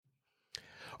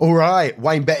All right,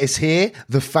 Wayne Bettis here,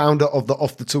 the founder of the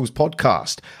Off the Tools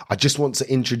podcast. I just want to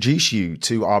introduce you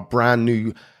to our brand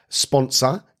new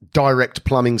sponsor,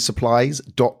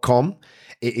 directplumbing.supplies.com.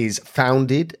 It is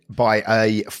founded by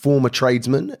a former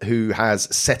tradesman who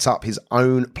has set up his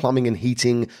own plumbing and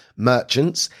heating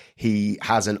merchants. He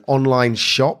has an online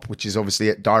shop, which is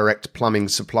obviously at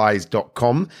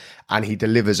directplumbing.supplies.com, and he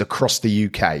delivers across the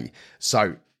UK.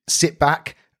 So sit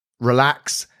back,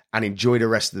 relax, and enjoy the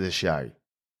rest of the show.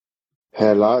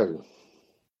 Hello.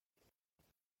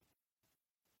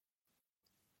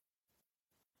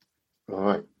 All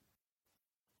right.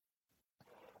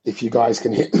 If you guys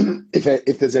can hear,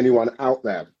 if there's anyone out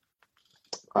there,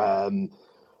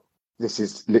 this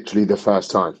is literally the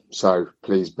first time, so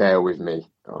please bear with me.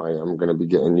 I am going to be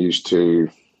getting used to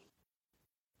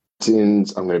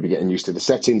settings. I'm going to be getting used to the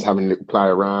settings, having a little play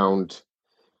around.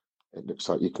 It looks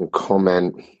like you can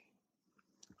comment,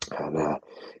 and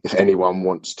if anyone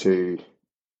wants to.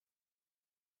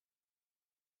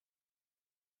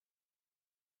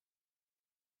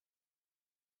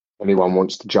 Anyone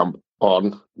wants to jump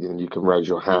on, then you can raise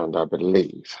your hand, I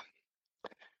believe.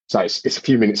 So it's a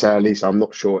few minutes early, so I'm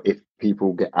not sure if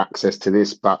people get access to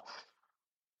this, but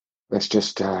let's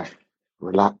just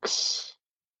relax,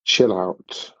 chill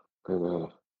out, and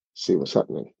see what's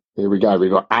happening. Here we go. We've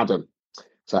got Adam.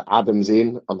 So Adam's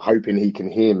in. I'm hoping he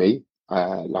can hear me.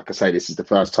 Like I say, this is the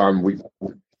first time we've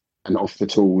an Off the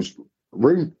Tools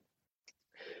room.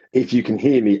 If you can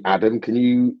hear me, Adam, can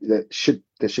you? There should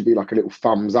be like a little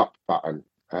thumbs up button.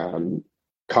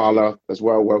 Carla as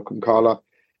well. Welcome, Carla.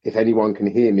 If anyone can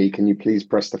hear me, can you please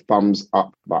press the thumbs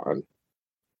up button?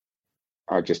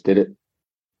 I just did it.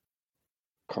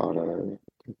 Carla.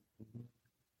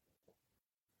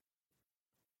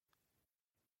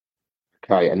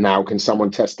 Okay, and now can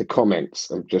someone test the comments?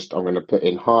 I'm going to put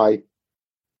in hi.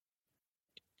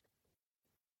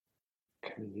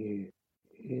 Can you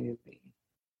hear me?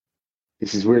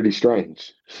 This is really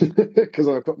strange because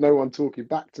I've got no one talking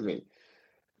back to me.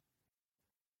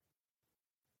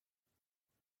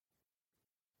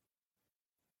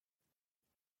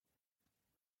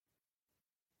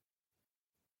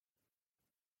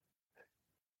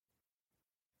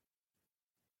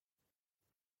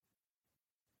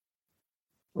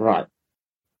 Right.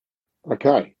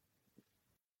 Okay.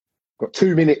 Got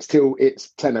 2 minutes till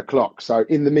it's 10 o'clock. So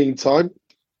in the meantime,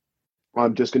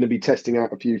 I'm just going to be testing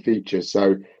out a few features.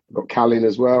 So I've got Callin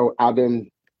as well, Adam,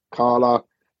 Carla.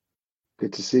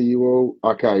 Good to see you all.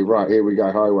 Okay, right, here we go.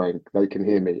 Hi, Wayne. They can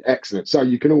hear me. Excellent. So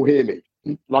you can all hear me.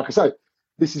 Like I say,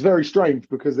 this is very strange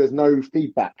because there's no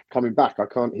feedback coming back. I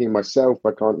can't hear myself.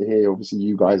 I can't hear, obviously,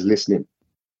 you guys listening.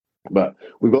 But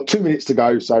we've got 2 minutes to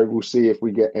go, so we'll see if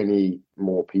we get any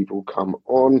more people come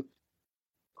on.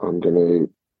 I'm going to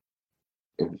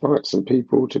invite some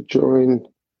people to join,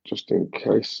 just in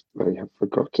case they have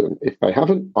forgotten. If they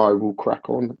haven't, I will crack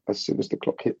on as soon as the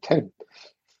clock hit 10.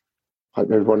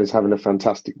 Hope everyone is having a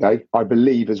fantastic day. I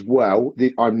believe as well,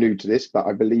 I'm new to this, but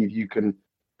I believe you can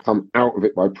come out of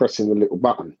it by pressing the little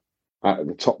button at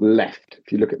the top left.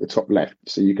 If you look at the top left,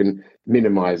 so you can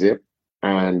minimize it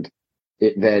and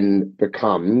it then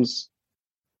becomes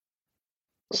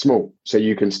small. So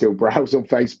you can still browse on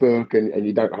Facebook and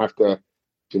you don't have to,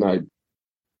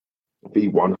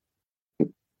 be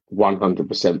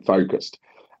 100% focused.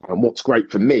 And what's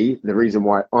great for me, the reason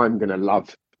why I'm going to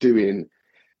love doing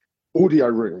audio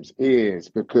rooms is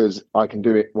because I can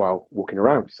do it while walking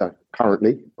around. So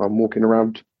currently I'm walking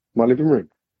around my living room.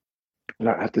 I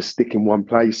don't have to stick in one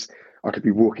place. I could be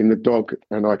walking the dog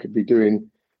and I could be doing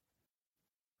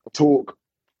a talk.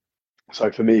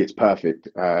 So for me, it's perfect.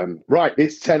 Right,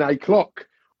 it's 10 o'clock.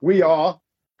 We are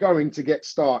going to get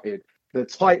started. The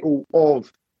title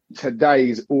of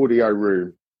today's audio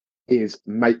room is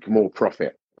Make More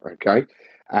Profit. Okay.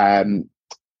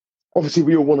 Obviously,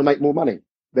 we all want to make more money.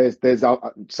 There's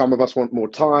some of us want more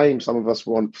time, some of us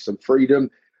want some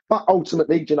freedom, but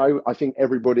ultimately, I think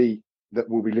everybody that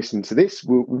will be listening to this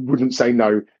wouldn't say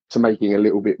no to making a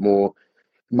little bit more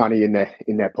money in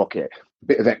their pocket, a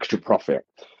bit of extra profit.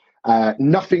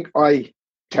 Nothing I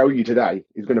tell you today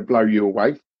is going to blow you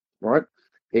away, right?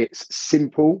 It's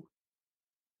simple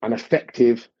and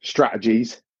effective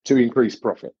strategies to increase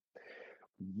profit.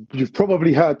 You've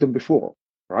probably heard them before,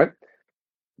 right?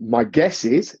 My guess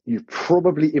is you've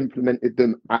probably implemented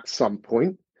them at some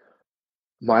point.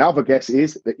 My other guess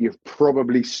is that you've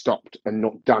probably stopped and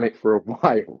not done it for a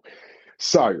while.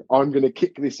 So I'm going to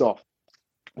kick this off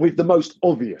with the most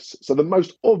obvious. So the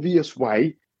most obvious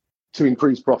way to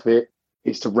increase profit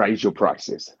is to raise your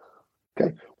prices.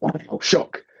 Okay. Wow,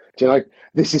 shock. Do you know,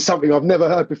 this is something I've never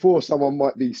heard before. Someone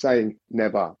might be saying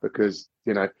never because,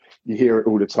 you know, you hear it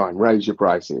all the time. Raise your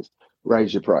prices,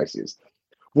 raise your prices.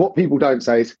 What people don't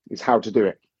say is how to do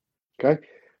it. Okay.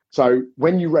 So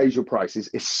when you raise your prices,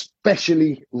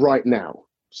 especially right now,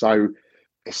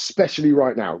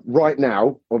 right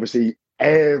now, obviously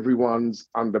everyone's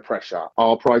under pressure.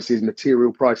 Our prices,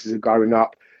 material prices are going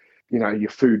up. You know, your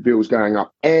food bills going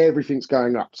up. Everything's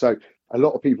going up. So a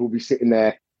lot of people will be sitting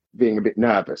there being a bit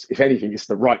nervous. If anything, it's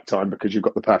the right time because you've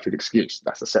got the perfect excuse.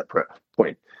 That's a separate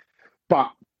point.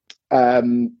 But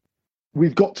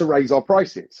we've got to raise our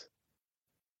prices.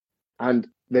 And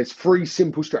there's 3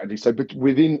 simple strategies. So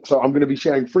I'm going to be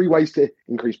sharing 3 ways to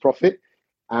increase profit.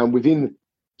 And within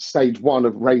stage 1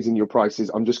 of raising your prices,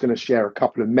 I'm just going to share a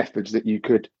couple of methods that you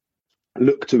could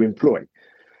look to employ.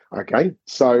 Okay,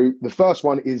 so the first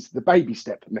one is the baby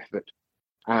step method.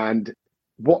 And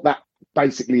what that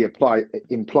basically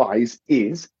implies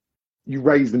is you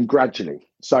raise them gradually.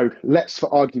 So let's,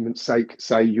 for argument's sake,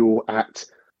 say you're at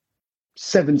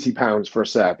 £70 for a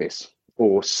service,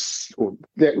 or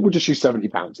we'll just use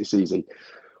 £70. It's easy.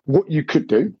 What you could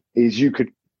do is you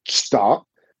could start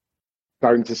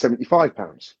going to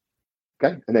 £75.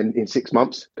 Okay, and then in 6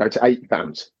 months, go to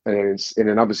 £80, and then in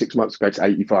another 6 months, go to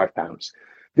 £85.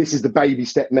 This is the baby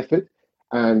step method,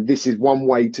 and this is one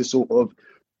way to sort of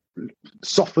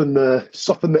soften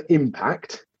the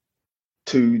impact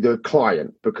to the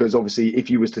client, because obviously if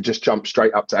you was to just jump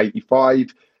straight up to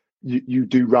 85, you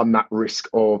do run that risk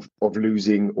of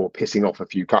losing or pissing off a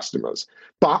few customers.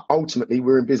 But ultimately,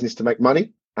 we're in business to make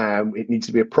money, and it needs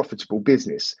to be a profitable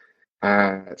business.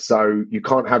 So you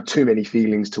can't have too many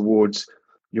feelings towards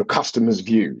your customers'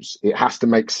 views. It has to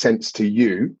make sense to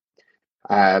you.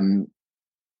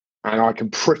 And I can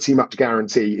pretty much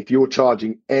guarantee if you're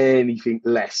charging anything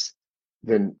less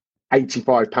than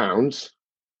 £85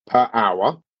 per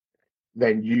hour,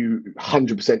 then you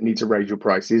 100% need to raise your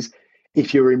prices.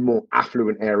 If you're in more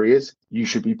affluent areas, you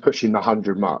should be pushing the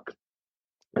 100 mark.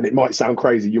 And it might sound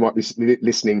crazy. You might be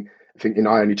listening thinking,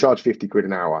 I only charge 50 quid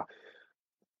an hour.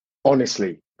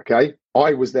 Honestly, okay,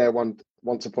 I was there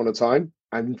once upon a time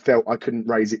and felt I couldn't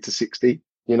raise it to 60,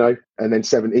 you know, and then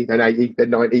 70, then 80, then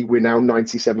 90. We're now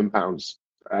 £97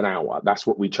 an hour. That's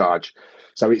what we charge.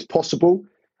 So it's possible.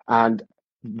 And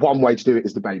one way to do it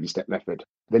is the baby step method.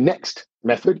 The next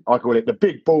method, I call it the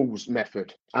big balls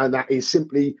method. And that is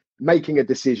simply making a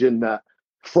decision that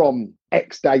from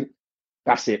X date,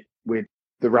 that's it. With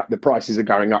the prices are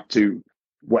going up to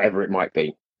whatever it might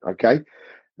be. Okay.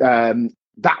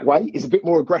 That way is a bit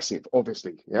more aggressive,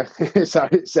 obviously. Yeah. So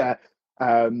it's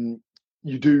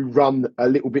you do run a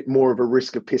little bit more of a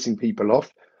risk of pissing people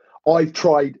off. I've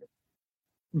tried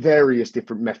various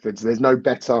different methods. There's no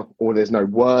better or there's no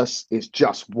worse. It's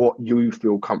just what you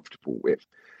feel comfortable with.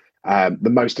 The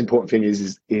most important thing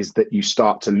is that you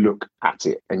start to look at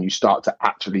it and you start to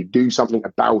actually do something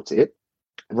about it,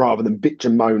 rather than bitch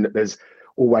and moan that there's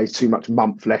always too much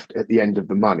month left at the end of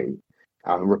the money.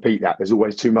 I'll repeat that. There's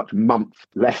always too much month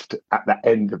left at the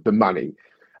end of the money.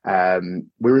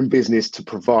 We're in business to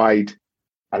provide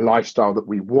a lifestyle that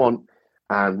we want,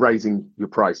 and raising your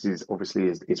prices obviously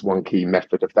is one key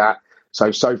method of that.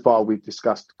 So far we've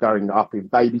discussed going up in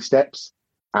baby steps,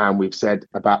 and we've said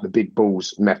about the big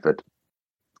balls method.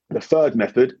 The third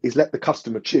method is let the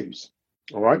customer choose.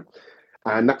 All right.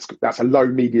 And that's a low,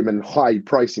 medium, and high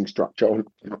pricing structure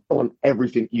on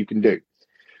everything you can do.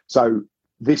 So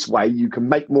this way you can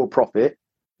make more profit.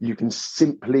 You can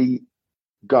simply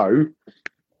go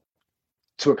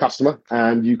to a customer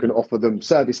and you can offer them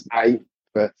service A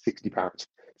for £60,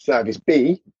 service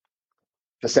B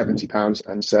for £70,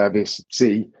 and service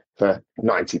C for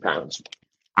 £90.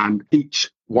 And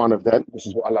each one of them, this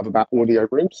is what I love about audio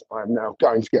rooms. I'm now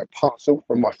going to get a parcel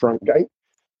from my front gate.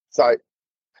 So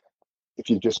if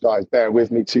you just guys bear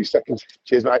with me 2 seconds.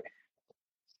 Cheers, mate.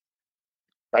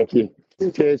 Thank you.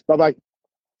 Cheers. Bye-bye.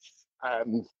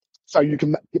 So you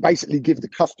can basically give the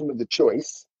customer the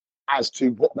choice as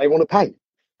to what they want to pay.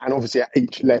 And obviously at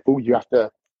each level, you have to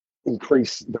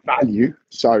increase the value.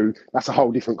 So that's a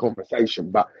whole different conversation,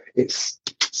 but it's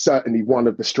certainly one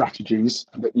of the strategies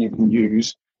that you can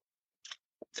use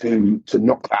to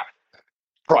knock that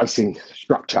pricing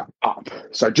structure up.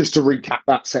 So just to recap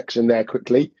that section there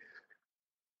quickly,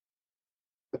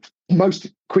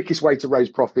 the quickest way to raise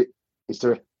profit is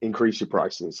to increase your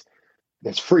prices.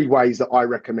 There's 3 ways that I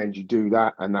recommend you do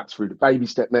that, and that's through the baby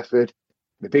step method,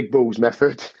 the big balls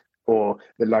method, or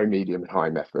the low, medium, and high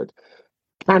method.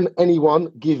 Can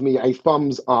anyone give me a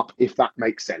thumbs up if that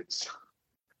makes sense?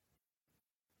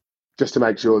 Just to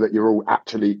make sure that you're all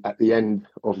actually at the end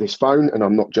of this phone and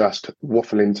I'm not just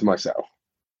waffling to myself.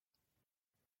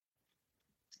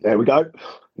 There we go.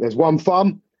 There's one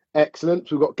thumb.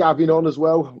 Excellent. We've got Gavin on as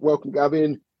well. Welcome,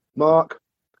 Gavin. Mark.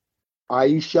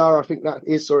 Aisha, I think that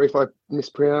is. Sorry if I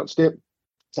mispronounced it.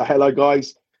 So hello,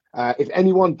 guys. If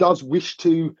anyone does wish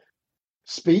to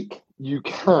speak, you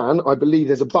can. I believe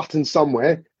there's a button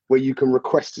somewhere where you can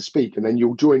request to speak, and then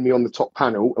you'll join me on the top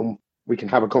panel and we can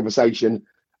have a conversation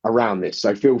around this.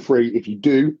 So feel free if you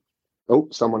do. Oh,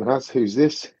 someone has. Who's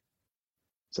this?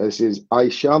 So this is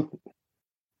Aisha.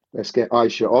 Let's get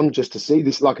Aisha on just to see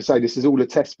this. Like I say, this is all a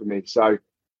test for me. So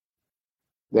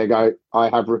there you go. I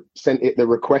have sent it the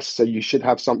request, so you should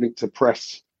have something to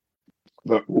press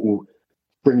that will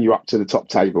bring you up to the top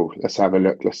table. Let's have a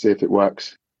look. Let's see if it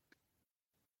works.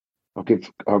 I'll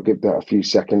give that a few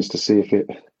seconds to see if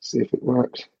it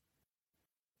works.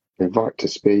 Invite to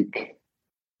speak.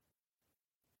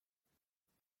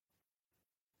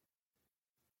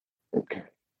 Okay.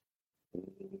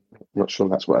 Not sure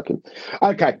that's working.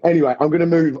 Okay. Anyway, I'm going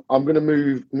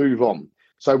to move on.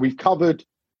 So we've covered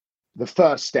the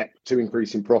first step to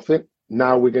increasing profit.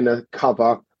 Now we're going to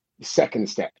cover the second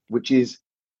step, which is,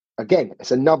 again,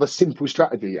 it's another simple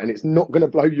strategy, and it's not going to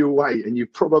blow you away. And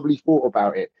you've probably thought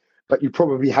about it, but you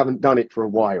probably haven't done it for a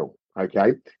while.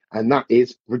 Okay. And that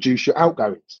is reduce your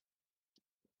outgoings.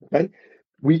 Okay.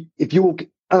 If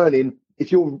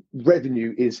your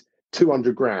revenue is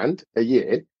 200 grand a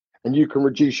year, and you can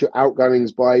reduce your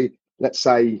outgoings by, let's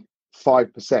say,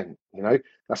 5%,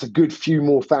 that's a good few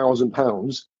more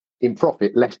 £1,000 in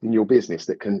profit left in your business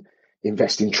that can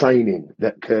invest in training,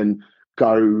 that can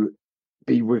go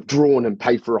be withdrawn and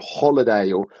pay for a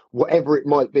holiday or whatever it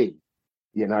might be.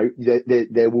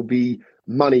 There will be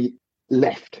money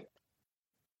left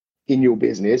in your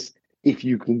business if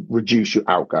you can reduce your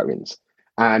outgoings.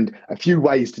 And a few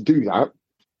ways to do that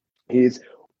is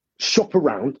shop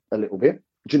around a little bit.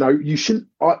 You shouldn't.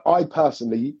 I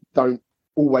personally don't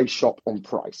always shop on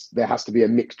price. There has to be a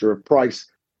mixture of price,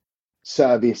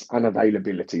 service, and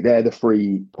availability. They're the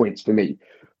 3 points for me.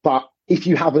 But if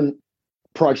you haven't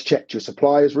price checked your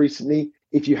suppliers recently,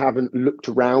 if you haven't looked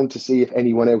around to see if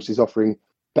anyone else is offering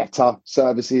better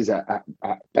services at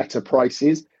better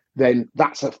prices, then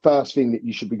that's the first thing that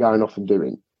you should be going off and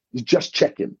doing, is just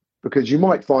checking, because you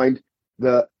might find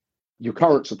that your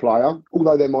current supplier,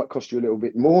 although they might cost you a little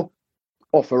bit more,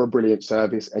 offer a brilliant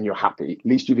service and you're happy. At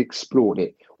least you've explored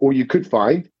it. Or you could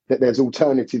find that there's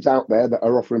alternatives out there that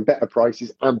are offering better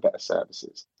prices and better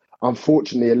services.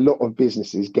 Unfortunately, a lot of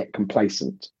businesses get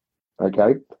complacent,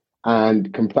 okay?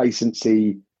 And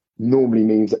complacency normally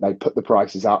means that they put the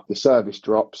prices up, the service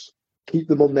drops, keep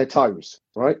them on their toes,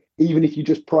 right? Even if you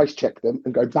just price check them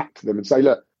and go back to them and say,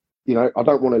 look, I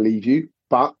don't want to leave you,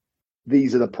 but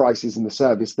these are the prices and the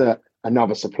service that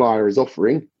another supplier is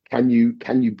offering. Can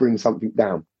you bring something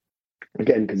down?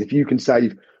 Again, because if you can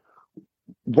save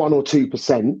 1 or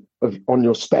 2% on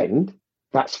your spend,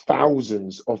 that's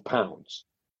thousands of pounds.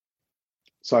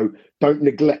 So don't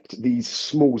neglect these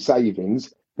small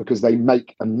savings, because they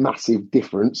make a massive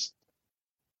difference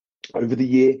over the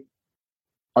year,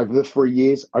 over the 3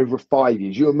 years, over 5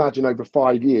 years. You imagine over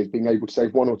 5 years being able to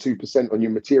save 1 or 2% on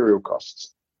your material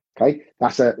costs. Okay,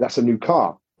 that's a new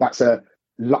car. That's a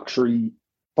luxury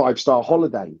 5-star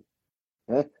holiday.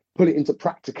 Yeah? Put it into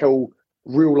practical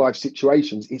real life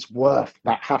situations. It's worth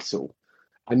that hassle.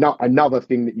 Another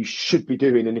thing that you should be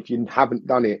doing, and if you haven't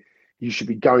done it, you should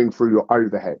be going through your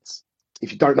overheads.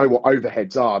 If you don't know what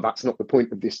overheads are, that's not the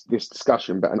point of this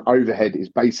discussion, but an overhead is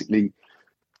basically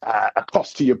a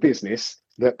cost to your business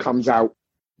that comes out,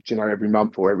 every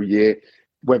month or every year,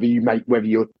 whether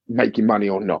you're making money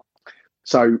or not.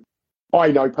 So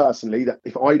I know personally that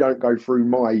if I don't go through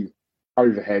my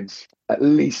overheads at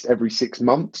least every 6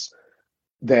 months,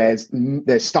 there's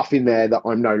stuff in there that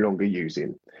I'm no longer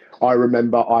using. I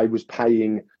remember I was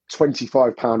paying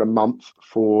 £25 a month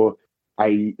for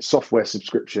a software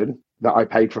subscription that I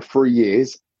paid for 3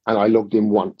 years, and I logged in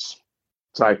once.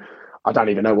 So I don't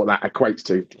even know what that equates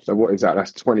to. So what is that?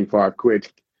 That's 25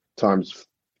 quid times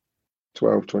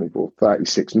 12, 24,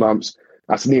 36 months.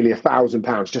 That's nearly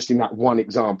 £1,000 just in that one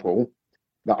example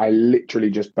that I literally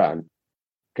just burned.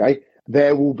 Okay.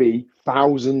 There will be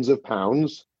thousands of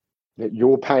pounds that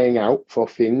you're paying out for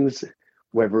things,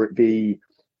 whether it be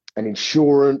an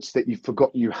insurance that you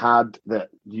forgot you had that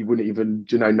you wouldn't even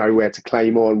know where to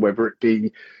claim on, whether it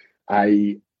be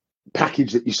a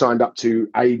package that you signed up to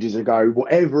ages ago,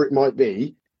 whatever it might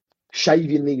be.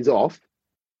 Shaving these off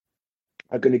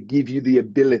are going to give you the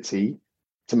ability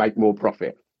to make more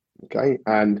profit. Okay.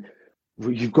 And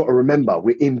you've got to remember,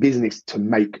 we're in business to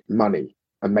make money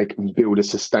and build a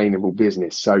sustainable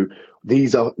business. So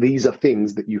these are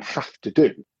things that you have to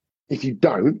do. If you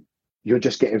don't, you're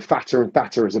just getting fatter and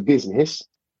fatter as a business,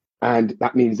 And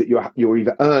that means that you're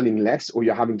either earning less or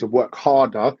you're having to work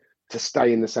harder to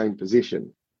stay in the same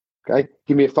position. Okay,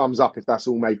 give me a thumbs up if that's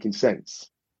all making sense.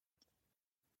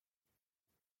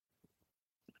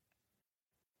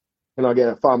 Can I get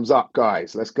a thumbs up,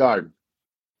 guys? Let's go.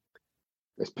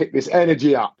 Let's pick this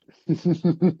energy up.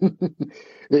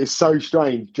 It's so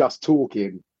strange just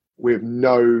talking with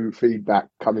no feedback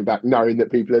coming back, knowing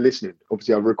that people are listening.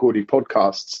 Obviously, I've recorded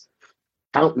podcasts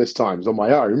countless times on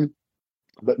my own,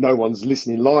 but no one's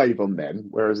listening live on them.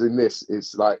 Whereas in this,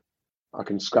 it's like I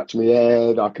can scratch my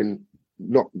head, I can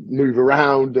not move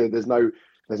around. There's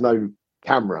no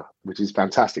camera, which is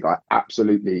fantastic. I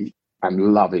absolutely am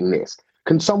loving this.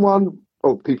 Can someone?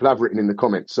 Oh, people have written in the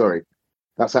comments. Sorry,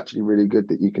 that's actually really good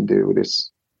that you can do with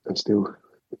this and still.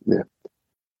 Yeah.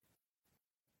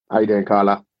 How you doing,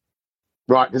 Carla?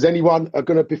 Right. Does anyone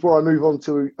before I move on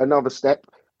to another step?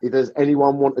 Does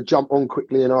anyone want to jump on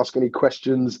quickly and ask any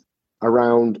questions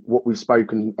around what we've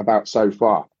spoken about so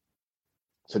far?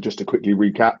 So just to quickly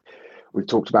recap, we've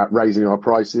talked about raising our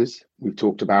prices. We've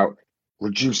talked about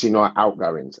reducing our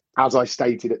outgoings. As I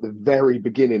stated at the very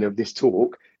beginning of this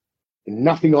talk,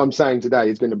 nothing I'm saying today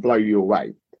is going to blow you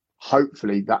away.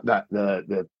 Hopefully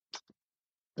the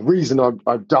reason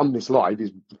I've done this live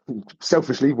is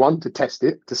selfishly, one, to test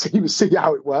it, to see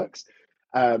how it works.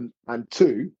 And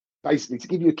two, basically to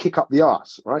give you a kick up the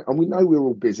arse, right? And we know we're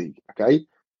all busy, okay?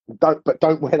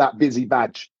 Don't wear that busy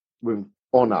badge with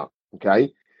honor,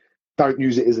 okay? Don't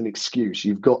use it as an excuse.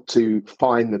 You've got to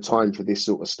find the time for this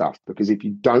sort of stuff, because if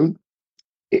you don't,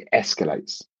 it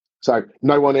escalates. So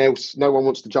no one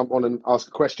wants to jump on and ask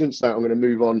a question. So I'm going to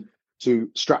move on to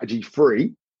strategy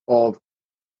 3 of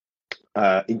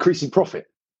increasing profit.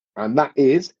 And that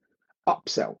is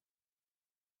upsell.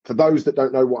 For those that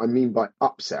don't know what I mean by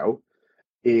upsell,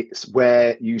 it's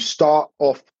where you start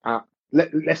off at,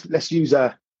 let's use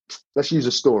a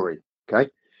story. Okay.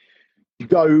 You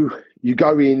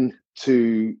go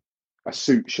into a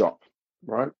suit shop,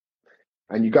 right?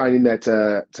 And you're going in there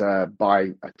to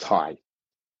buy a tie.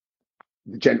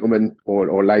 The gentleman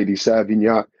or lady serving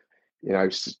you,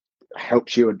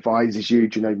 helps you, advises you,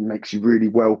 makes you really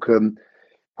welcome.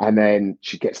 And then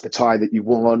she gets the tie that you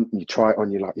want, and you try it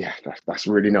on. You're like, yeah, that's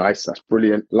really nice. That's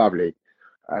brilliant, lovely.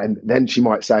 And then she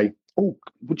might say, oh,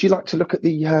 would you like to look at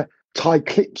the tie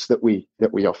clips that we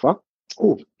offer?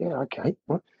 Oh, yeah, okay.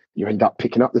 Well, you end up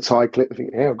picking up the tie clip and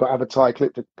thinking, I've got to have a tie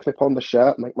clip to clip on the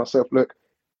shirt, make myself look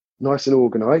nice and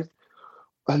organised.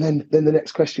 And then the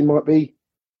next question might be,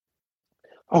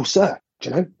 oh, sir,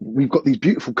 we've got these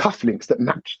beautiful cufflinks that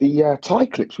match the tie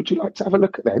clips. Would you like to have a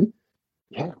look at them?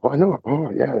 Yeah, why not? Oh,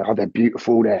 yeah, they're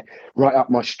beautiful. They're right up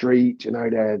my street.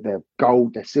 They're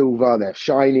gold, they're silver, they're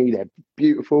shiny, they're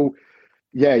beautiful.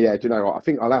 Yeah. Do you know what? I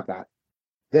think I'll have that.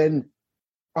 Then,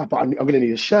 but I'm going to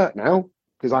need a shirt now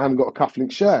because I haven't got a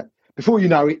cufflink shirt. Before you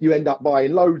know it, you end up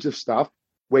buying loads of stuff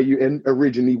where you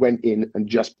originally went in and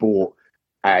just bought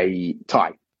a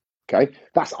tie. Okay,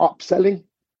 that's upselling,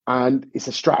 and it's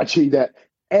a strategy that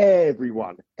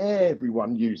everyone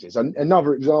uses. And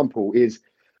another example is,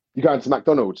 you go into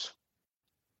McDonald's.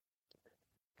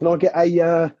 Can I get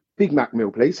a Big Mac meal,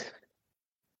 please?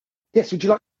 Yes, would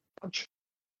you like lunch?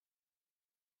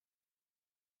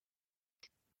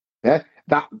 Yeah,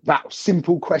 that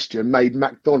simple question made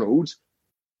McDonald's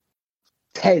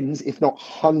tens, if not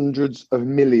hundreds of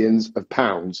millions of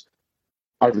pounds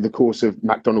over the course of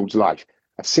McDonald's life.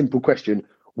 A simple question,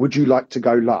 would you like to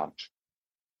go large?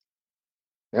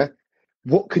 Yeah.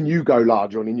 What can you go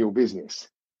large on in your business?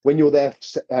 When you're there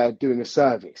doing a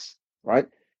service, right?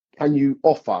 Can you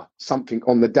offer something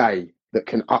on the day that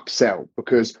can upsell?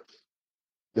 Because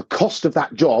the cost of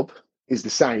that job is the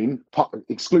same,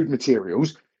 exclude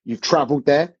materials. You've traveled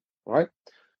there, right?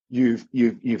 You've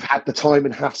had the time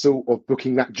and hassle of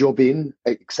booking that job in,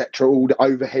 etc. All the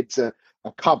overheads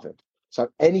are covered. So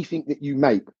anything that you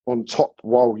make on top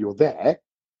while you're there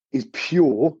is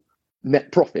pure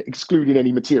net profit, excluding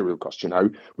any material cost,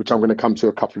 which I'm going to come to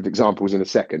a couple of examples in a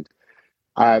second.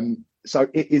 So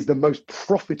it is the most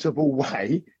profitable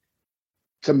way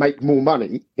to make more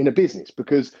money in a business,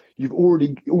 because you've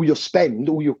already, all your spend,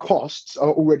 all your costs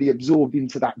are already absorbed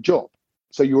into that job.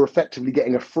 So you're effectively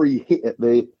getting a free hit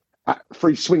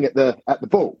free swing at the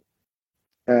ball.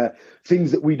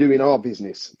 Things that we do in our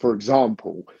business, for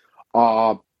example,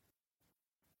 are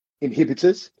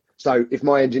inhibitors. So if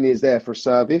my engineer's there for a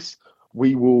service,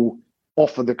 we will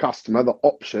offer the customer the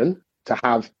option to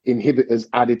have inhibitors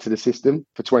added to the system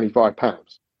for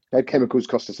 £25. Okay, chemicals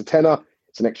cost us a tenner.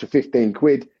 It's an extra 15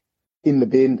 quid in the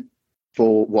bin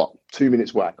for 2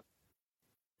 minutes work.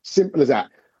 Simple as that.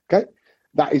 Okay,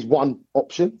 that is one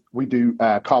option. We do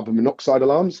carbon monoxide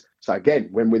alarms. So again,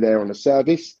 when we're there on a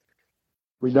service,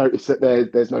 we notice that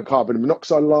there's no carbon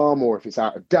monoxide alarm, or if it's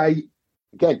out of date,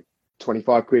 again,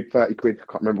 25 quid, 30 quid. I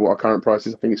can't remember what our current price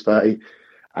is. I think it's 30.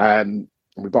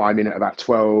 We buy them in at about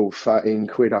 12, 13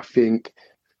 quid, I think.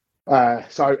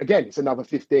 So again, it's another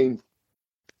 15,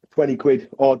 20 quid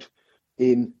odd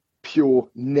in pure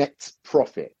net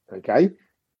profit. Okay.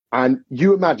 And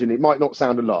you imagine, it might not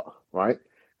sound a lot, right?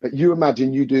 But you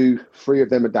imagine you do 3 of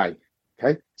them a day.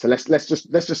 Okay. So let's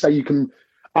just say you can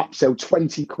upsell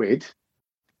 20 quid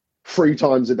 3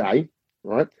 times a day,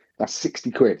 right? That's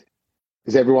 60 quid.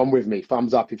 Is everyone with me?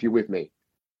 Thumbs up if you're with me.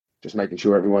 Just making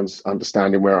sure everyone's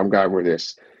understanding where I'm going with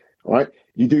this. All right.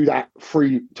 You do that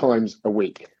 3 times a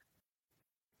week.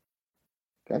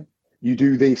 Okay. You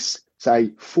do this,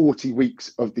 say, 40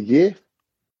 weeks of the year.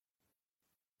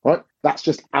 Right. That's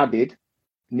just added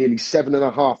nearly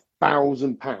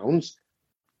 £7,500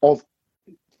 of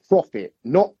profit,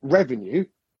 not revenue,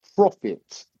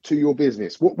 profit to your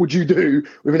business. What would you do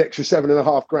with an extra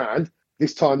 7.5 grand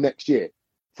this time next year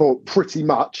for pretty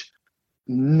much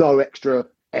no extra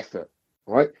effort?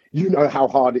 Right? You know how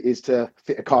hard it is to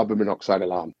fit a carbon monoxide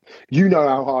alarm. You know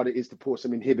how hard it is to pour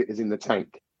some inhibitors in the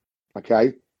tank.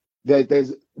 Okay,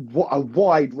 there's a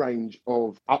wide range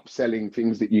of upselling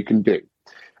things that you can do.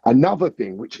 Another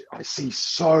thing which I see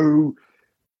so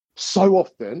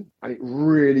often, and it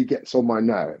really gets on my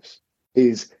nerves,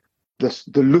 is the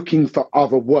looking for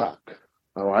other work.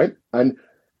 All right, and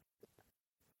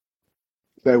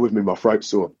bear with me, my throat's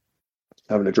sore.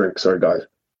 Having a drink, sorry guys.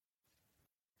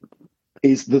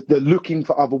 Is the looking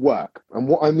for other work. And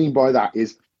what I mean by that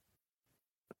is,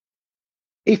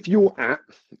 if you're at,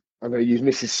 I'm going to use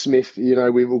Mrs. Smith, you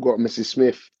know, we've all got Mrs.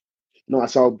 Smith,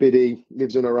 nice old biddy,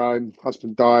 lives on her own,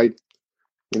 husband died,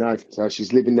 you know, so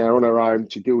she's living there on her own,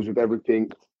 she deals with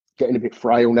everything, getting a bit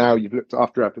frail now, you've looked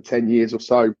after her for 10 years or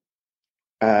so,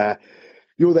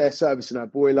 you're there servicing her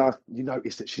boiler, you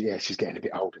notice that she's getting a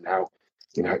bit older now,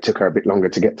 you know, it took her a bit longer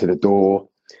to get to the door,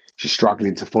 she's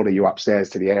struggling to follow you upstairs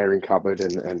to the airing cupboard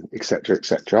and et cetera, et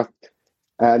cetera.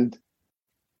 And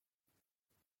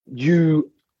you're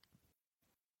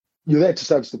there to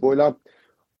service the boiler.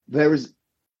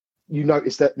 You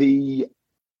notice that the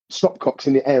stopcocks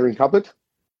in the airing cupboard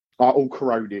are all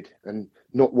corroded and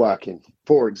not working,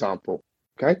 for example.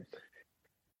 Okay.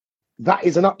 That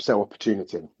is an upsell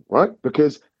opportunity, right?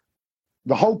 Because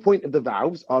the whole point of the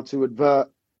valves are to avert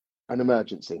an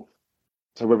emergency.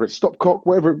 So whether it's stopcock,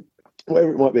 wherever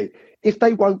it might be, if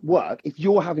they won't work, if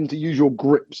you're having to use your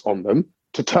grips on them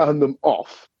to turn them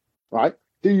off, right?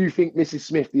 Do you think Mrs.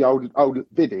 Smith, the old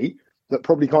biddy that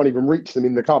probably can't even reach them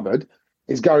in the cupboard,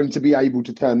 is going to be able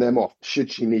to turn them off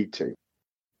should she need to?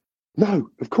 No,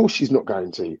 of course she's not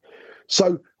going to.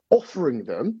 So offering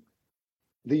them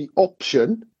the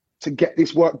option to get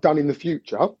this work done in the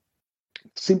future,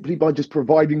 simply by just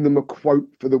providing them a quote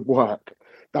for the work.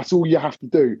 That's all you have to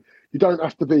do. You don't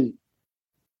have to be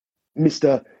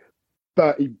Mr.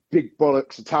 Bertie Big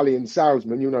Bollocks Italian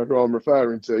salesman, you know who I'm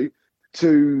referring to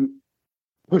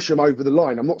push them over the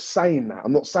line. I'm not saying that.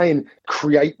 I'm not saying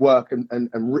create work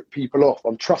and rip people off.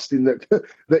 I'm trusting that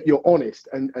that you're honest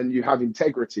and you have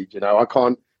integrity. You know, I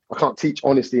can't teach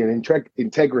honesty and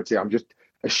integrity. I'm just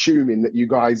assuming that you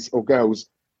guys or girls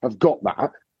have got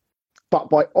that. But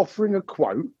by offering a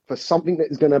quote for something that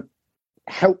is going to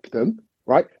help them,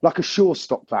 right? Like a Sure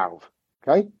Stop valve,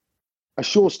 okay? A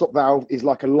Sure Stop valve is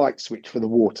like a light switch for the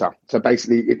water. So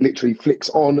basically, it literally flicks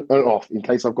on and off, in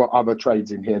case I've got other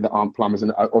trades in here that aren't plumbers.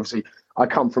 And obviously, I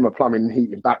come from a plumbing and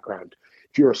heating background.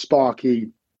 If you're a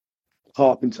sparky,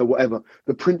 carpenter, whatever,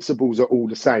 the principles are all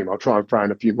the same. I'll try and throw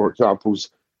in a few more examples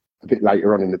a bit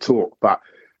later on in the talk. But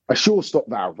a Sure Stop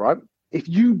valve, right? If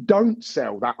you don't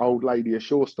sell that old lady a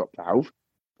Sure Stop valve,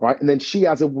 right, and then she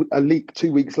has a leak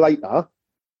 2 weeks later,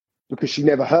 because she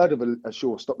never heard of a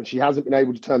Sure Stop and she hasn't been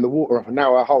able to turn the water off, and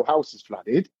now her whole house is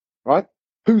flooded, right?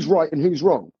 Who's right and who's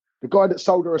wrong? The guy that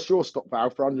sold her a Sure Stop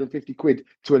valve for 150 quid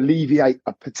to alleviate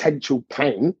a potential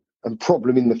pain and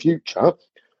problem in the future,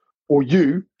 or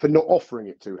you for not offering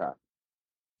it to her?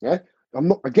 Yeah? I'm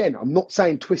not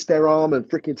saying twist their arm and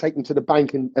freaking take them to the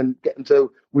bank and get them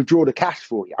to withdraw the cash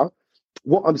for you.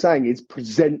 What I'm saying is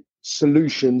present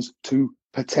solutions to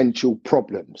potential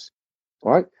problems,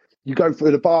 right? You go for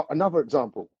the bar, another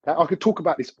example. Okay? I could talk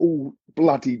about this all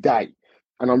bloody day,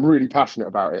 and I'm really passionate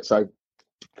about it. So,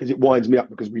 because it winds me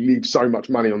up because we leave so much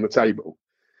money on the table.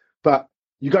 But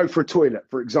you go for a toilet,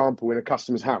 for example, in a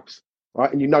customer's house,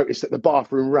 right? And you notice that the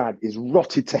bathroom rag is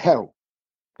rotted to hell.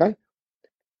 Okay.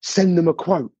 Send them a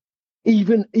quote.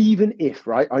 Even if,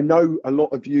 right? I know a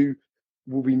lot of you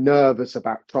will be nervous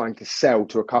about trying to sell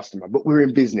to a customer, but we're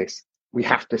in business. We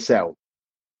have to sell.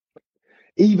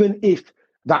 Even if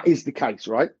that is the case,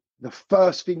 right? The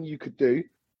first thing you could do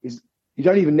is you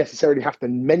don't even necessarily have to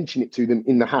mention it to them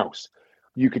in the house.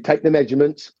 You could take the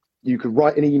measurements, you could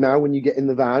write an email when you get in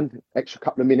the van, extra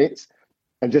couple of minutes,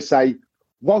 and just say,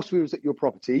 whilst we was at your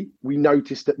property, we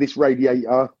noticed that this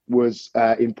radiator was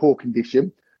in poor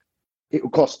condition. It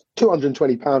will cost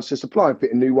 £220 to supply and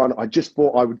fit a new one. I just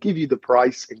thought I would give you the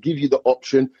price and give you the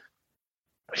option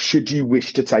should you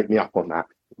wish to take me up on that,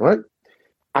 right?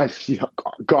 And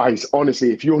guys,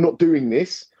 honestly, if you're not doing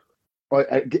this,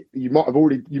 you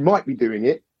might be doing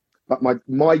it, but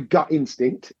my gut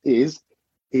instinct is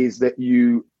that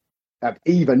you have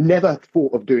either never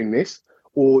thought of doing this,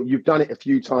 or you've done it a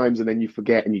few times and then you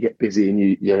forget and you get busy and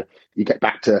you get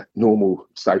back to normal,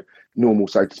 so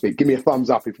to speak. Give me a thumbs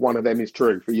up if one of them is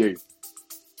true for you.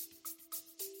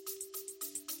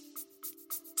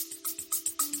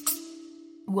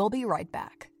 We'll be right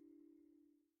back.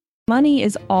 Money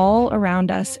is all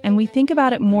around us, and we think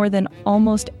about it more than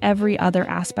almost every other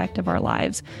aspect of our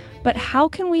lives. But how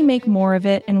can we make more of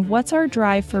it, and what's our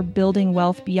drive for building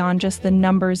wealth beyond just the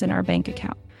numbers in our bank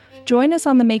account? Join us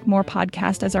on the Make More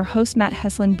podcast as our host Matt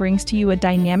Heslin brings to you a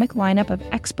dynamic lineup of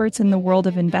experts in the world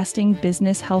of investing,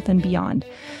 business, health, and beyond.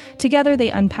 Together, they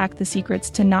unpack the secrets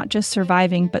to not just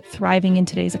surviving, but thriving in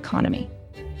today's economy.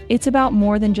 It's about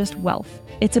more than just wealth.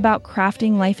 It's about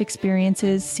crafting life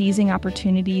experiences, seizing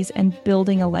opportunities, and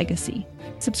building a legacy.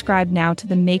 Subscribe now to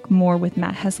the Make More with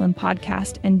Matt Heslin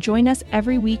podcast and join us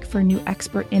every week for new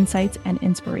expert insights and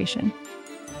inspiration.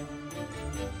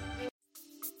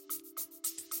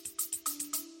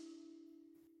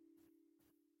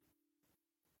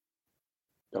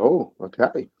 Oh,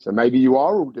 okay. So maybe you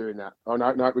are all doing that. Oh,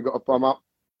 no, we got a thumb up.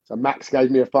 So Max gave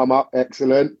me a thumb up.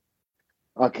 Excellent.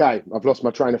 Okay, I've lost my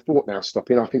train of thought now.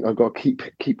 Stopping. I think I've got to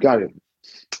keep going.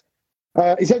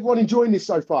 Is everyone enjoying this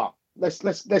so far? Let's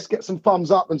get some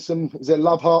thumbs up and some. Is there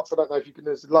love hearts? I don't know if you can.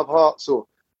 There's love hearts or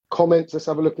comments. Let's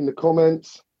have a look in the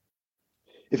comments.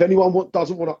 If anyone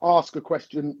doesn't want to ask a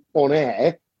question on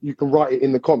air, you can write it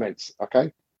in the comments.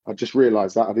 Okay. I just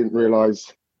realised that. I didn't realise.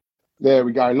 There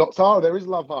we go. Lots. Oh, there is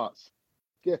love hearts.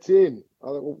 Get in.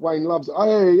 Wayne loves.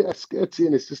 Oh yes, get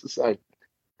in. It's just the same.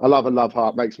 I love a love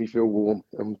heart. Makes me feel warm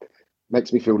and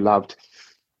makes me feel loved.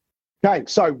 Okay,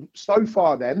 so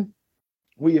far then,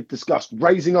 we have discussed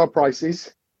raising our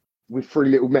prices with 3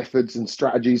 little methods and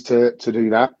strategies to do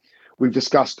that. We've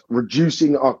discussed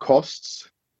reducing our costs.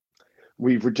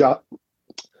 We've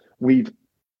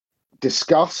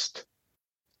discussed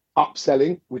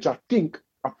upselling, which I think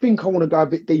I want to go a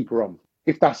bit deeper on,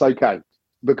 if that's okay,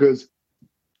 because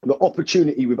the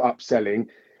opportunity with upselling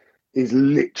is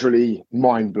literally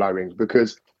mind-blowing.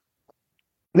 Because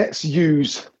let's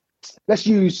use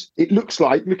it looks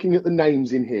like, looking at the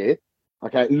names in here,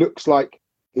 okay, it looks like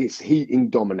it's heating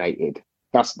dominated.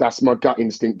 That's my gut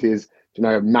instinct is,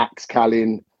 Max,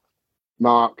 Callin,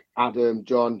 Mark, Adam,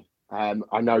 John.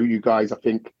 I know you guys, I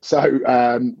think. So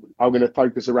I'm going to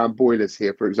focus around boilers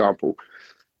here, for example.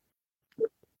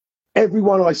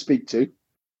 Everyone I speak to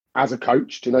as a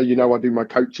coach, I do my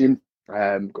coaching.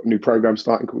 Got a new program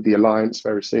starting called The Alliance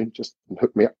very soon. Just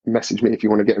hook me up, message me if you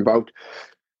want to get involved.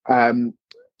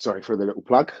 Sorry for the little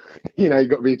plug. You've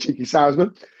got to be a cheeky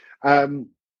salesman.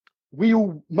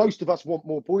 Most of us want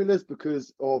more boilers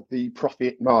because of the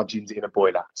profit margins in a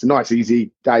boiler. It's a nice,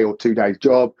 easy day or 2 days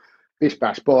job. Bish,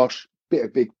 bash, bosh.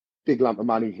 Big lump of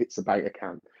money hits the bank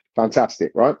account.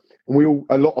 Fantastic, right? And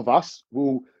a lot of us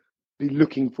will be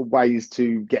looking for ways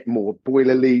to get more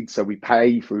boiler leads. So we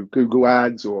pay through Google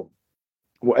Ads or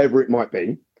whatever it might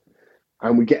be,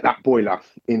 and we get that boiler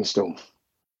installed.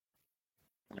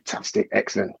 Fantastic,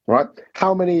 excellent, right?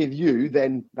 How many of you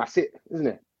then, that's it, isn't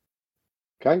it?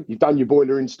 Okay, you've done your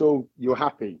boiler install, you're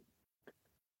happy.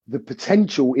 The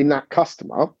potential in that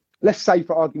customer, let's say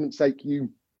for argument's sake, you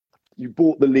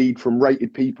bought the lead from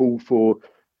Rated People for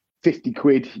 50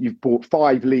 quid, you've bought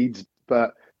 5 leads,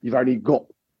 but you've only got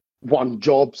one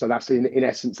job, so that's in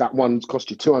essence, that one's cost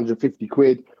you 250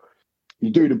 quid. You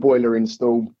do the boiler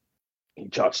install, you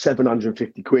charge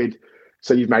 750 quid.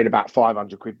 So you've made about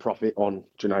 500 quid profit on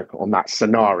that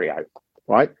scenario,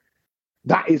 right?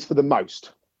 That is for the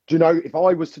most. If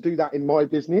I was to do that in my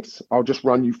business, I'll just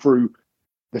run you through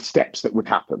the steps that would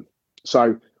happen.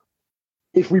 So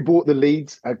if we bought the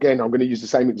leads, again, I'm going to use the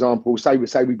same example. Say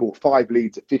we bought 5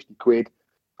 leads at 50 quid,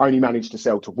 only managed to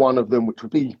sell to one of them, which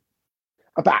would be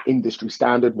about industry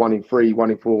standard, 1 in 3,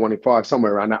 1 in 4, 1 in 5,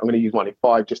 somewhere around that. I'm going to use 1 in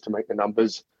 5 just to make the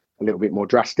numbers a little bit more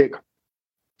drastic.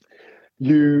 If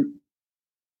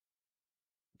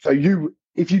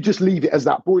you just leave it as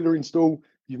that boiler install,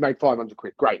 you've made 500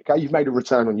 quid. Great. Okay, you've made a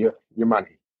return on your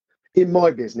money. In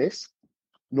my business,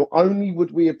 not only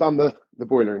would we have done the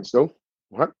boiler install,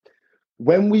 right?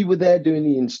 When we were there doing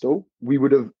the install, we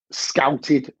would have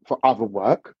scouted for other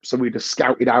work. So we'd have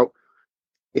scouted out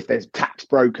if there's taps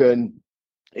broken,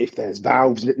 if there's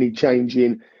valves that need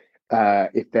changing,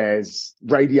 if there's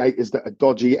radiators that are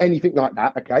dodgy, anything like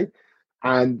that, okay?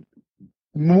 And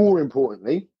more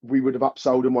importantly, we would have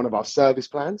upsold in one of our service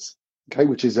plans, okay,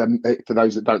 which is, for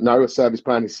those that don't know, a service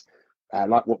plan is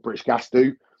like what British Gas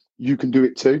do. You can do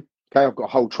it too, okay? I've got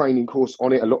a whole training course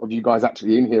on it. A lot of you guys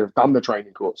actually in here have done the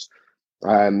training course.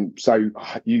 So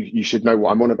you should know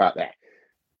what I'm on about there.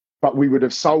 But we would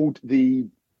have sold the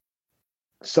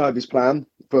service plan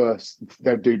first.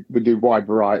 We do wide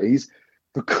varieties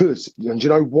because, and do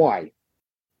you know why?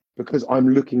 Because I'm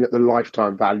looking at the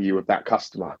lifetime value of that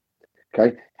customer.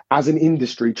 Okay, as an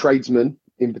industry, tradesmen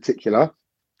in particular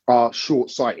are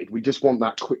short-sighted. We just want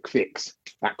that quick fix,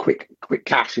 that quick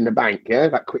cash in the bank, yeah,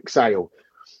 that quick sale.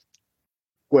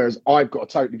 Whereas I've got a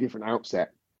totally different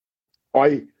outset.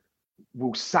 I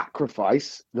will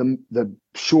sacrifice the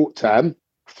short term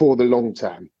for the long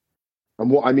term.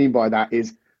 And what I mean by that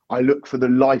is I look for the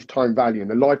lifetime value. And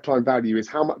the lifetime value is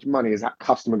how much money is that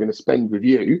customer going to spend with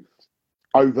you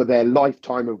over their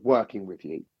lifetime of working with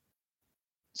you.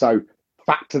 So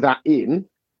factor that in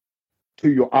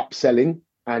to your upselling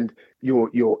and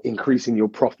you're increasing your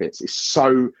profits. It's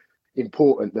so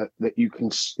important that you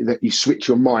switch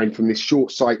your mind from this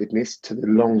short-sightedness to the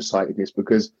long-sightedness,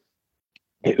 because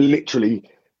it literally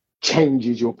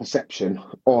changes your perception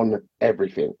on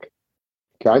everything.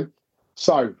 Okay.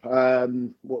 So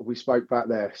what we spoke about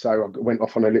there. So I went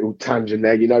off on a little tangent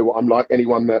there. You know what I'm like.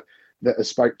 Anyone that has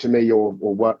spoke to me or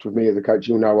worked with me as a coach,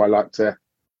 you'll know I like to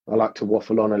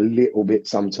waffle on a little bit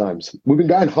sometimes. We've been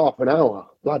going half an hour.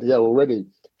 Bloody hell already.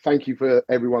 Thank you for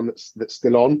everyone that's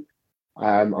still on.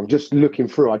 I'm just looking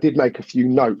through. I did make a few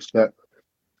notes that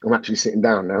I'm actually sitting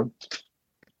down now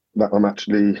that I'm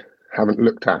actually haven't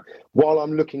looked at. While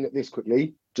I'm looking at this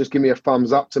quickly, just give me a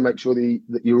thumbs up to make sure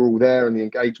that you're all there and the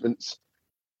engagement's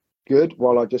good,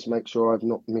 while I just make sure I've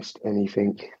not missed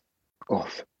anything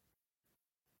off.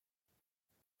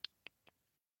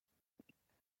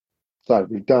 So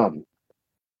we've done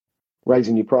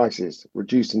raising your prices,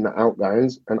 reducing the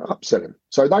outgoings, and upselling.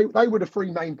 So they were the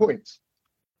three main points.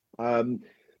 I'll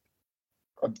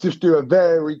just do a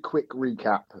very quick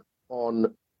recap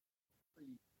on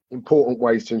important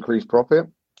ways to increase profit.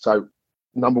 So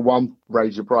number one,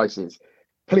 raise your prices.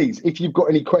 Please, if you've got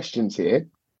any questions here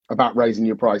about raising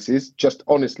your prices, just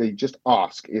honestly, just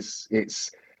ask.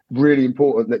 It's really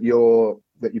important that you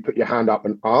put your hand up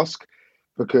and ask,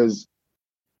 because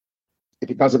if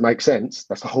it doesn't make sense,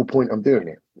 that's the whole point I'm doing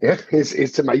it. Yeah,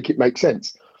 is to make it make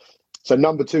sense. So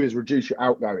number two is reduce your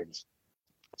outgoings.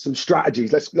 Some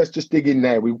strategies. Let's just dig in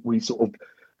there.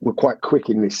 We're quite quick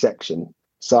in this section.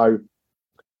 So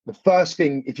the first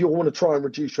thing, if you want to try and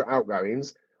reduce your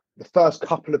outgoings, the first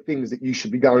couple of things that you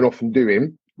should be going off and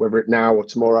doing, whether it now or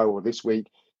tomorrow or this week,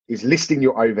 is listing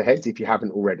your overheads if you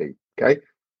haven't already. Okay.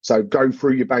 So go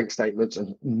through your bank statements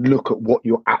and look at what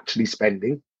you're actually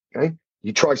spending. Okay.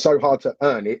 You try so hard to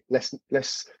earn it. Let's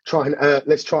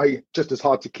try just as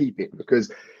hard to keep it,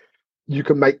 because you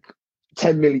can make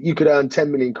 10 million. You could earn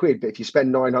 10 million quid, but if you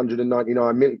spend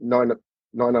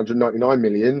 999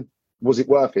 million, was it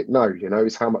worth it? No. You know,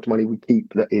 it's how much money we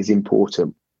keep that is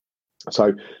important.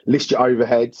 So list your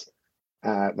overheads.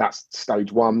 That's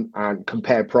stage one, and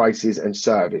compare prices and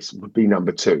service would be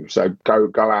number two. So go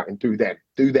out and do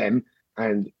them,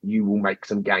 and you will make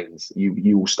some gains.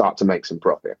 You will start to make some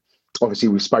profit. Obviously,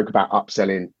 we spoke about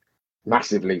upselling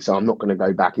massively, so I'm not going to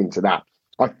go back into that.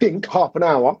 I think half an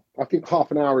hour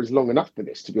is long enough for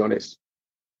this, to be honest.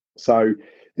 So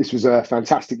this was a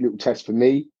fantastic little test for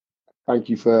me. Thank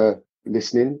you for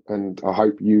listening, and I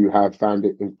hope you have found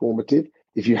it informative.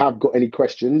 If you have got any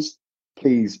questions,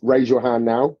 please raise your hand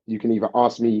now. You can either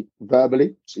ask me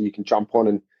verbally, so you can jump on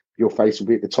and your face will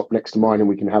be at the top next to mine, and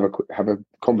we can have a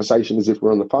conversation as if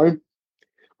we're on the phone,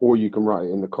 or you can write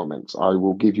it in the comments. I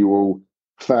will give you all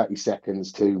 30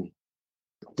 seconds to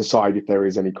decide if there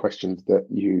is any questions that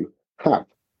you have.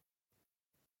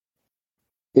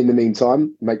 In the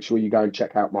meantime, make sure you go and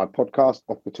check out my podcast,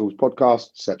 Off the Tools Podcast,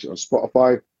 search it on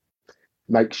Spotify.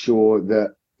 Make sure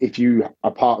that if you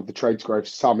are part of the Trades Growth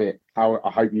Summit, I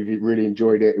hope you've really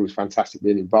enjoyed it. It was fantastic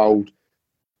being involved,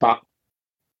 but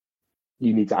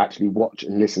you need to actually watch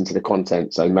and listen to the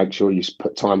content. So make sure you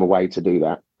put time away to do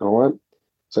that. All right.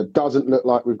 So it doesn't look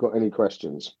like we've got any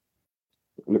questions.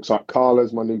 It looks like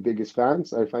Carla's my new biggest fan.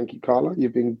 So thank you, Carla.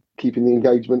 You've been keeping the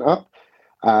engagement up.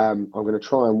 I'm going to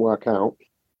try and work out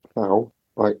how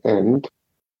I end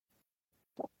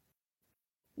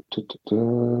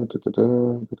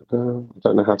don't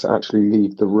know how to actually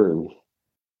leave the room.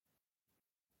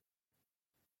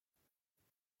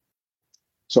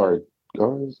 Sorry,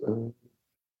 guys.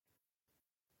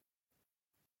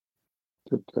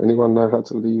 Did anyone know how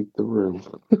to leave the room?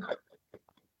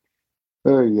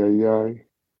 Oh, yeah.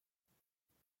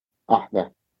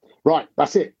 There. Right,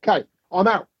 that's it. Okay, I'm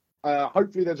out.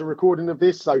 Hopefully there's a recording of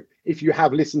this. So if you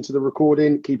have listened to the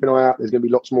recording, keep an eye out. There's going to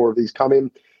be lots more of these coming.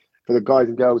 For the guys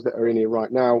and girls that are in here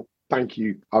right now, thank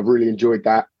you. I've really enjoyed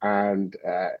that. And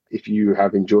if you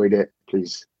have enjoyed it,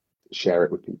 please share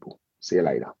it with people. See you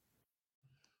later.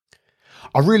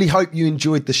 I really hope you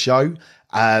enjoyed the show.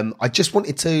 I just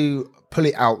wanted to put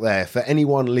it out there for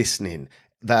anyone listening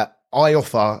that I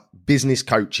offer business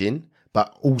coaching,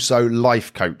 but also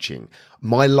life coaching.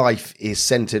 My life is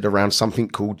centered around something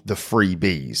called the 3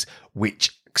 Bs,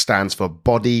 which stands for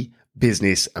body,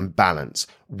 business, and balance.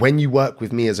 When you work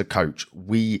with me as a coach,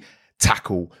 we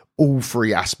tackle all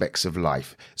 3 aspects of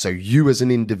life. So you as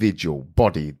an individual,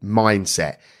 body,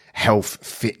 mindset, health,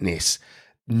 fitness,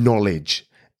 knowledge,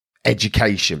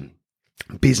 education.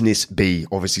 Business B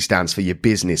obviously stands for your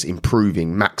business,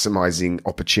 improving, maximizing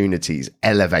opportunities,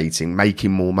 elevating,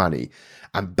 making more money.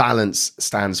 And balance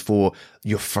stands for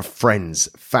your friends,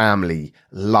 family,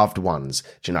 loved ones,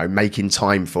 making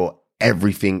time for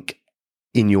everything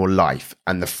in your life.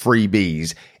 And the 3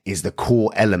 Bs is the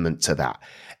core element to that.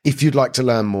 If you'd like to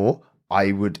learn more,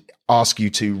 I would ask you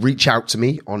to reach out to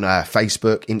me on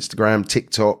Facebook, Instagram,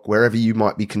 TikTok, wherever you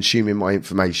might be consuming my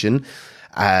information.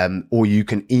 Or you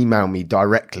can email me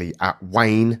directly at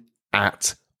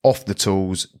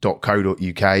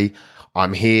wayne@offthetools.co.uk.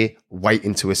 I'm here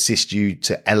waiting to assist you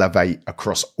to elevate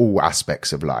across all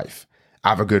aspects of life.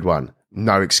 Have a good one.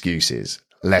 No excuses.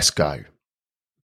 Let's go.